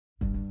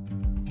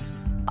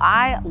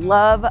I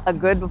love a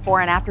good before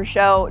and after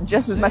show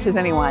just as much as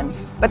anyone,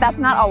 but that's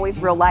not always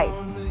real life.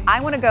 I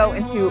want to go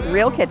into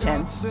real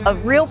kitchens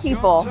of real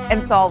people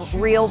and solve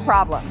real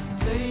problems.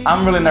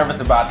 I'm really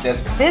nervous about this.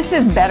 This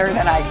is better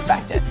than I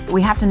expected.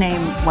 We have to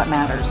name what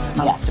matters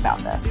most about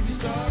this.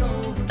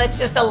 That's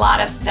just a lot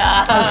of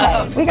stuff.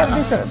 Okay, we got to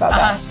do something about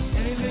that.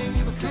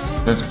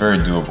 That's very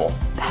doable.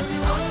 That's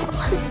so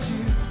smart.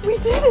 We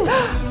did it.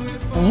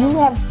 You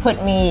have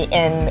put me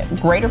in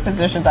greater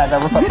positions I've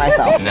ever put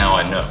myself. Now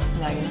I know.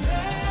 Now you know.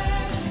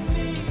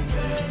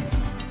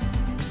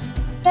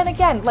 Then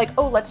again, like,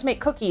 oh, let's make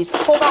cookies.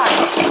 Hold on.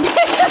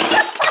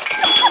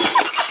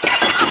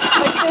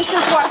 Like, this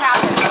is what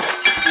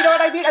happens. You know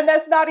what I mean? And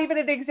that's not even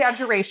an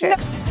exaggeration.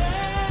 No.